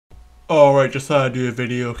Alright, just thought I'd do a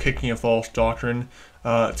video kicking a false doctrine.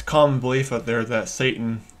 It's a common belief out there that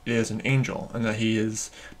Satan is an angel and that he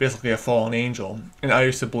is basically a fallen angel. And I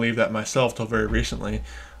used to believe that myself till very recently,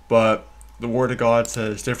 but the Word of God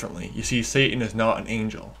says differently. You see, Satan is not an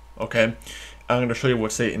angel, okay? I'm going to show you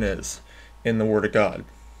what Satan is in the Word of God.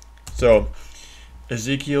 So,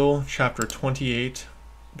 Ezekiel chapter 28,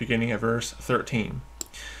 beginning at verse 13.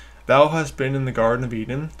 Thou hast been in the Garden of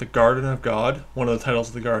Eden, the Garden of God. One of the titles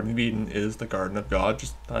of the Garden of Eden is the Garden of God.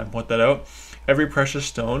 Just point that out. Every precious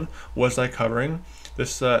stone was thy covering. The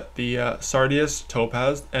sardius,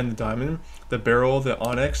 topaz, and the diamond, the beryl, the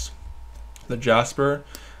onyx, the jasper,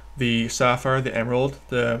 the sapphire, the emerald,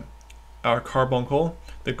 the carbuncle,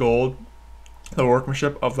 the gold, the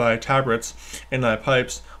workmanship of thy tabrets and thy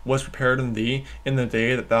pipes was prepared in thee in the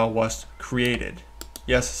day that thou wast created.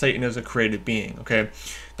 Yes, Satan is a created being, okay?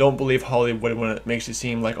 Don't believe Hollywood when it makes it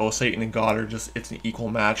seem like, oh, Satan and God are just, it's an equal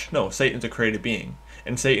match. No, Satan's a created being.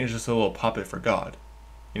 And Satan is just a little puppet for God.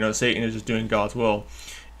 You know, Satan is just doing God's will,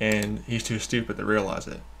 and he's too stupid to realize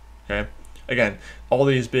it, okay? Again, all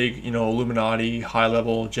these big, Illuminati,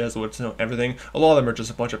 high-level Jesuits, everything, a lot of them are just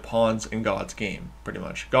a bunch of pawns in God's game, pretty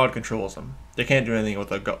much. God controls them. They can't do anything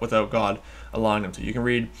without God allowing them to. You can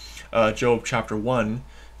read Job chapter 1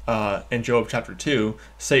 and Job chapter 2.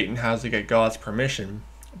 Satan has to get God's permission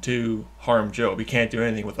to harm Job. He can't do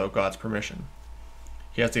anything without God's permission.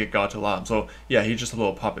 He has to get God to allow him. So, yeah, he's just a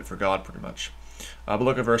little puppet for God, pretty much. But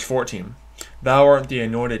look at verse 14. Thou art the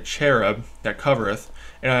anointed cherub that covereth,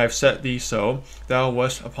 and I have set thee so. Thou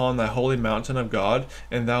wast upon thy holy mountain of God,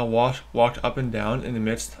 and thou walked up and down in the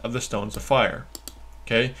midst of the stones of fire.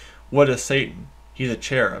 Okay? What is Satan? He's a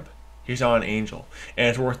cherub. He's not an angel. And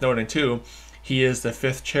it's worth noting, too, he is the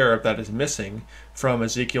fifth cherub that is missing from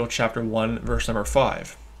Ezekiel chapter 1, verse number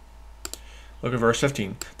 5. Look at verse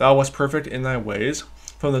 15. Thou wast perfect in thy ways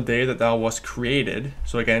from the day that thou wast created.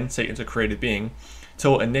 So again, Satan's a created being.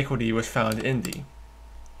 Till iniquity was found in thee.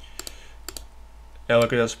 Now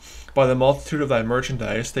look at this. By the multitude of thy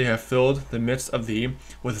merchandise they have filled the midst of thee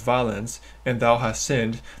with violence, and thou hast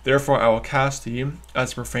sinned. Therefore I will cast thee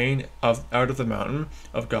as profane out of the mountain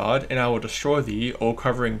of God, and I will destroy thee, O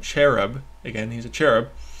covering cherub. Again, he's a cherub.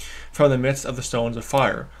 From the midst of the stones of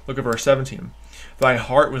fire. Look at verse 17. Thy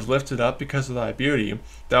heart was lifted up because of thy beauty.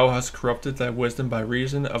 Thou hast corrupted thy wisdom by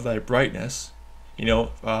reason of thy brightness. 2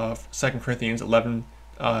 Corinthians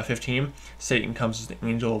 11:15. Satan comes as the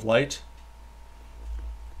angel of light.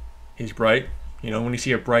 He's bright. When you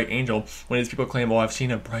see a bright angel, when these people claim, oh, I've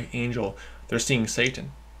seen a bright angel, they're seeing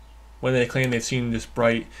Satan. When they claim they've seen this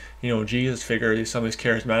bright, Jesus figure, some of these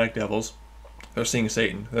charismatic devils, they're seeing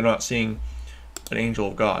Satan. They're not seeing an angel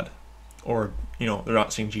of God. Or, they're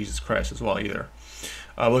not seeing Jesus Christ as well either.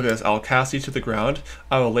 Look at this. I will cast thee to the ground.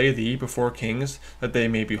 I will lay thee before kings, that they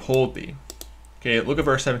may behold thee. Okay, look at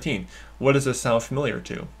verse 17. What does this sound familiar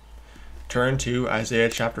to? Turn to Isaiah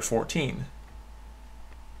chapter 14.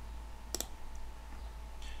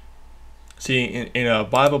 See, in a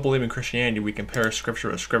Bible-believing Christianity, we compare Scripture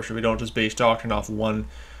with Scripture. We don't just base doctrine off one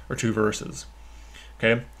or two verses.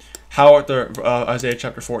 Okay? How art there, Isaiah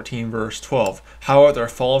chapter 14, verse 12. How art there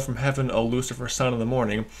fallen from heaven, O Lucifer, son of the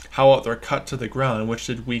morning? How art there cut to the ground, which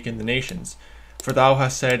did weaken the nations? For thou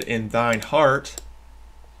hast said in thine heart,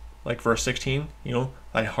 like verse 16,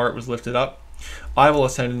 thine heart was lifted up. I will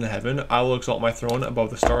ascend into heaven. I will exalt my throne above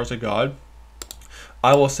the stars of God.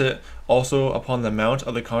 I will sit also upon the mount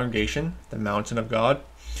of the congregation, the mountain of God,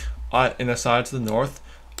 in the sides of the north.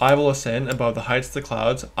 I will ascend above the heights of the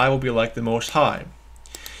clouds. I will be like the Most High.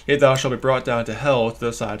 Yet thou shalt be brought down to hell, to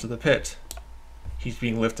the sides of the pit. He's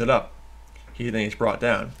being lifted up. Then he's brought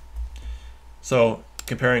down. So,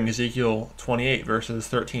 comparing Ezekiel 28, verses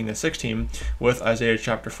 13 to 16, with Isaiah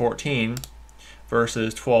chapter 14,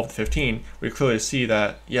 verses 12 to 15, we clearly see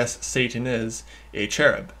that, yes, Satan is a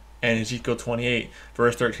cherub. And Ezekiel 28,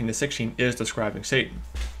 verse 13 to 16, is describing Satan.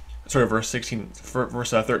 Sorry, verse 13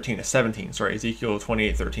 to 17. Sorry, Ezekiel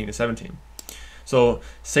 28, 13 to 17. So,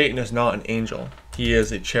 Satan is not an angel. He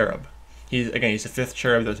is a cherub. He's the fifth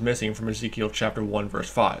cherub that's missing from Ezekiel chapter 1, verse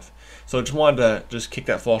 5. So, I just wanted to kick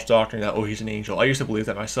that false doctrine that, oh, he's an angel. I used to believe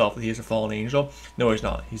that myself, that he's a fallen angel. No, he's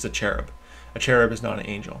not. He's a cherub. A cherub is not an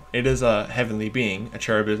angel. It is a heavenly being. A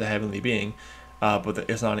cherub is a heavenly being, but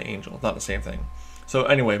it's not an angel. It's not the same thing. So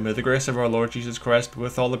anyway, may the grace of our Lord Jesus Christ be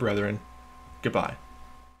with all the brethren. Goodbye.